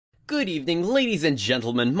Good evening, ladies and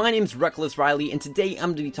gentlemen. My name's Reckless Riley, and today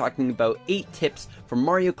I'm going to be talking about 8 tips for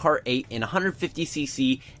Mario Kart 8 in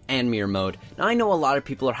 150cc and mirror mode. Now, I know a lot of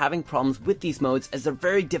people are having problems with these modes as they're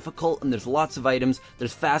very difficult and there's lots of items,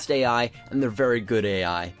 there's fast AI, and they're very good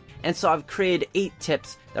AI. And so I've created 8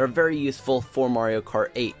 tips that are very useful for Mario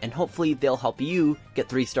Kart 8, and hopefully they'll help you get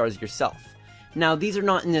 3 stars yourself. Now, these are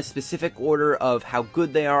not in a specific order of how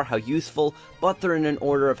good they are, how useful, but they're in an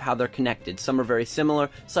order of how they're connected. Some are very similar,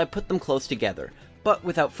 so I put them close together. But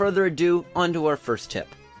without further ado, on to our first tip.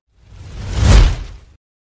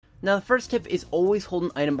 Now, the first tip is always hold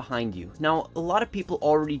an item behind you. Now, a lot of people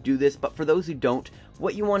already do this, but for those who don't,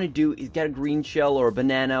 what you want to do is get a green shell or a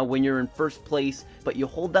banana when you're in first place, but you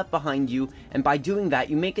hold that behind you, and by doing that,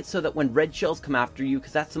 you make it so that when red shells come after you,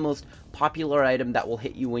 because that's the most popular item that will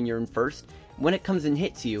hit you when you're in first, when it comes and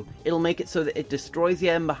hits you, it'll make it so that it destroys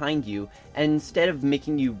the item behind you, and instead of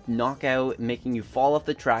making you knock out, making you fall off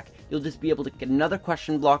the track, you'll just be able to get another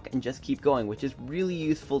question block and just keep going, which is really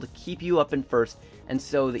useful to keep you up in first, and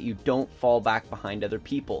so that you don't fall back behind other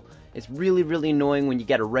people. It's really annoying when you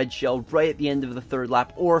get a red shell right at the end of the third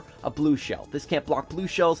lap, or a blue shell. This can't block blue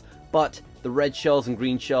shells, but the red shells and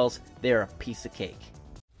green shells, they're a piece of cake.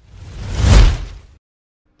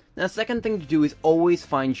 Now, the second thing to do is always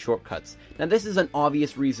find shortcuts. Now, this is an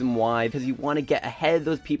obvious reason why, because you want to get ahead of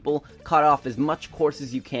those people, cut off as much course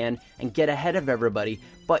as you can, and get ahead of everybody,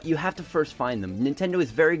 but you have to first find them. Nintendo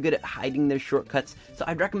is very good at hiding their shortcuts, so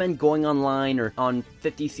I'd recommend going online or on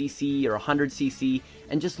 50cc or 100cc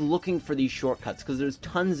and just looking for these shortcuts, because there's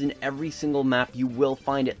tons in every single map. You will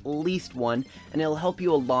find at least one, and it'll help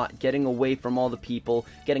you a lot getting away from all the people,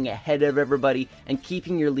 getting ahead of everybody, and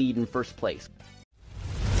keeping your lead in first place.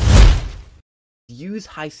 Use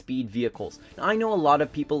high-speed vehicles. Now, I know a lot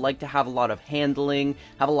of people like to have a lot of handling,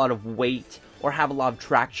 have a lot of weight, or have a lot of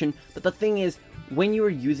traction, but the thing is, when you are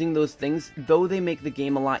using those things, though they make the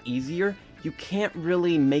game a lot easier, you can't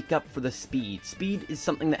really make up for the speed. Speed is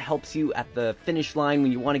something that helps you at the finish line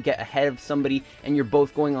when you want to get ahead of somebody and you're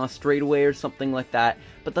both going on a straightaway or something like that.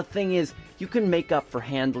 But the thing is, you can make up for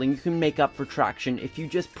handling, you can make up for traction. If you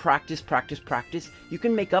just practice, you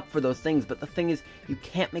can make up for those things. But the thing is, you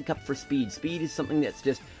can't make up for speed. Speed is something that's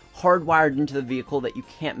just hardwired into the vehicle that you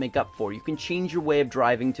can't make up for. You can change your way of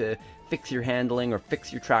driving to fix your handling or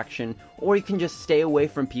fix your traction, or you can just stay away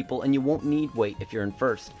from people and you won't need weight if you're in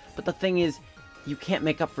first. But the thing is, you can't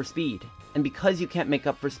make up for speed. And because you can't make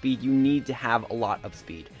up for speed, you need to have a lot of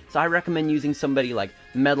speed. So I recommend using somebody like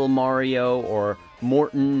Metal Mario or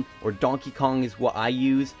Morton or Donkey Kong is what I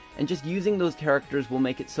use, and just using those characters will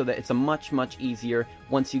make it so that it's a much easier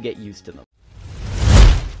once you get used to them.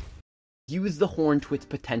 Use the horn to its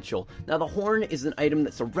potential. Now, the horn is an item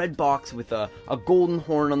that's a red box with a golden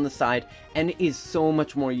horn on the side, and it is so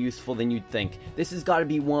much more useful than you'd think. This has got to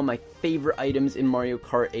be one of my favorite items in Mario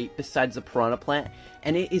Kart 8 besides the Piranha Plant,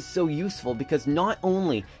 and it is so useful because not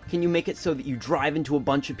only can you make it so that you drive into a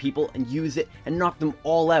bunch of people and use it and knock them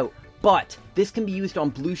all out, but this can be used on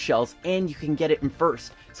blue shells and you can get it in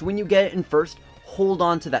first. So when you get it in first, hold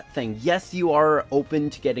on to that thing. Yes, you are open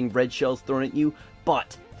to getting red shells thrown at you,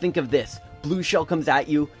 but think of this. Blue shell comes at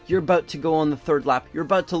you, you're about to go on the third lap, you're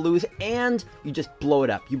about to lose, and you just blow it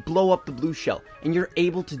up. You blow up the blue shell, and you're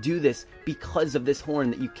able to do this because of this horn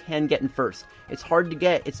that you can get in first. It's hard to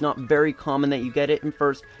get, it's not very common that you get it in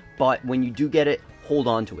first, but when you do get it, hold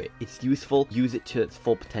on to it. It's useful, use it to its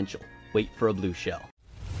full potential. Wait for a blue shell.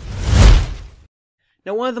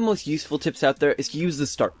 Now, one of the most useful tips out there is to use the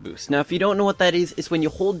start boost. Now, if you don't know what that is, it's when you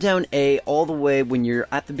hold down A all the way when you're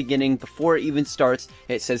at the beginning, before it even starts.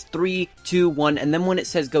 It says 3, 2, 1, and then when it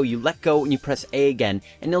says go, you let go and you press A again,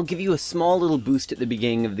 and it'll give you a small little boost at the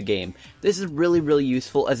beginning of the game. This is really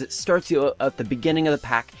useful as it starts you at the beginning of the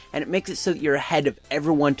pack, and it makes it so that you're ahead of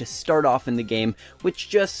everyone to start off in the game, which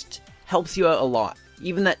just helps you out a lot.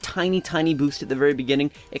 Even that tiny boost at the very beginning,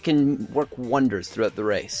 it can work wonders throughout the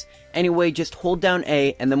race. Anyway, just hold down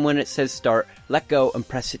A, and then when it says start, let go and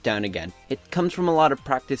press it down again. It comes from a lot of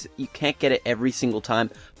practice. You can't get it every single time,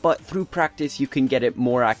 but through practice you can get it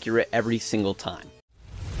more accurate every single time.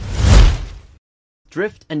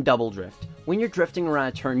 Drift and double drift. When you're drifting around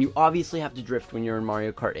a turn, you obviously have to drift when you're in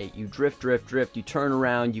Mario Kart 8. You drift, you turn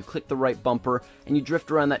around, you click the right bumper, and you drift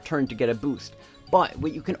around that turn to get a boost. But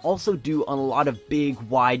what you can also do on a lot of big,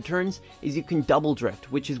 wide turns is you can double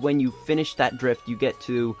drift, which is when you finish that drift, you get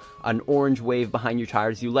to an orange wave behind your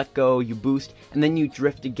tires, you let go, you boost, and then you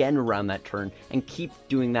drift again around that turn, and keep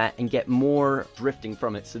doing that and get more drifting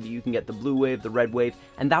from it so that you can get the blue wave, the red wave,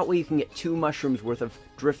 and that way you can get 2 mushrooms worth of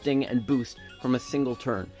drifting and boost from a single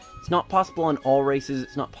turn. It's not possible on all races,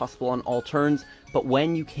 it's not possible on all turns, but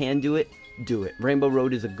when you can do it, do it. Rainbow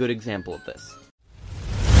Road is a good example of this.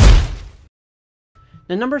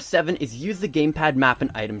 Now, number 7 is use the gamepad map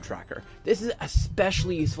and item tracker. This is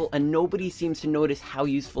especially useful, and nobody seems to notice how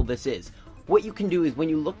useful this is. What you can do is when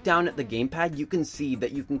you look down at the gamepad, you can see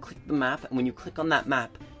that you can click the map, and when you click on that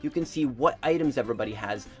map, you can see what items everybody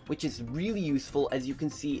has, which is really useful, as you can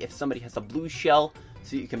see if somebody has a blue shell,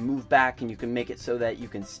 so you can move back and you can make it so that you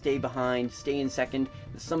can stay behind, stay in second,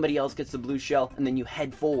 somebody else gets the blue shell, and then you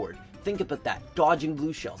head forward. Think about that, dodging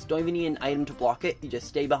blue shells. Don't even need an item to block it, you just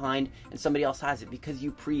stay behind and somebody else has it because you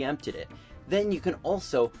preempted it. Then you can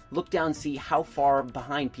also look down and see how far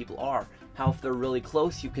behind people are. How if they're really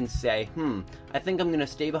close, you can say, I think I'm going to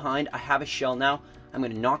stay behind, I have a shell now, I'm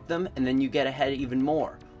going to knock them, and then you get ahead even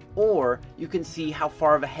more. Or you can see how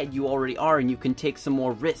far of ahead you already are and you can take some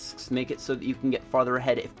more risks, make it so that you can get farther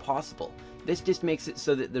ahead if possible. This just makes it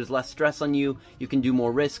so that there's less stress on you, you can do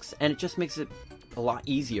more risks, and it just makes it a lot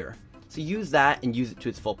easier. So use that and use it to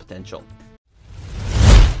its full potential.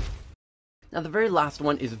 Now the very last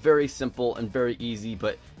one is very simple and very easy,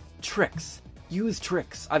 but tricks. Use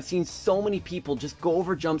tricks. I've seen so many people just go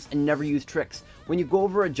over jumps and never use tricks. When you go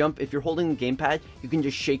over a jump, if you're holding the gamepad, you can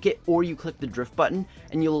just shake it, or you click the drift button,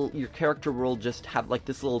 and your character will just have like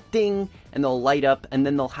this little ding, and they'll light up, and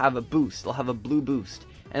then they'll have a boost. They'll have a blue boost.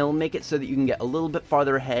 And it'll make it so that you can get a little bit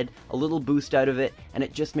farther ahead, a little boost out of it, and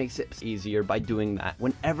it just makes it easier by doing that.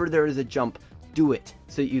 Whenever there is a jump, do it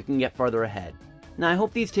so that you can get farther ahead. Now I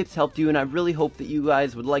hope these tips helped you, and I really hope that you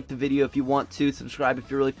guys would like the video. If you want to, subscribe if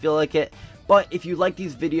you really feel like it. But if you like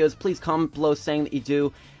these videos, please comment below saying that you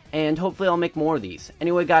do, and hopefully I'll make more of these.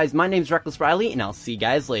 Anyway guys, my name's Reckless Riley, and I'll see you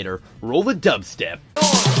guys later. Roll the dubstep!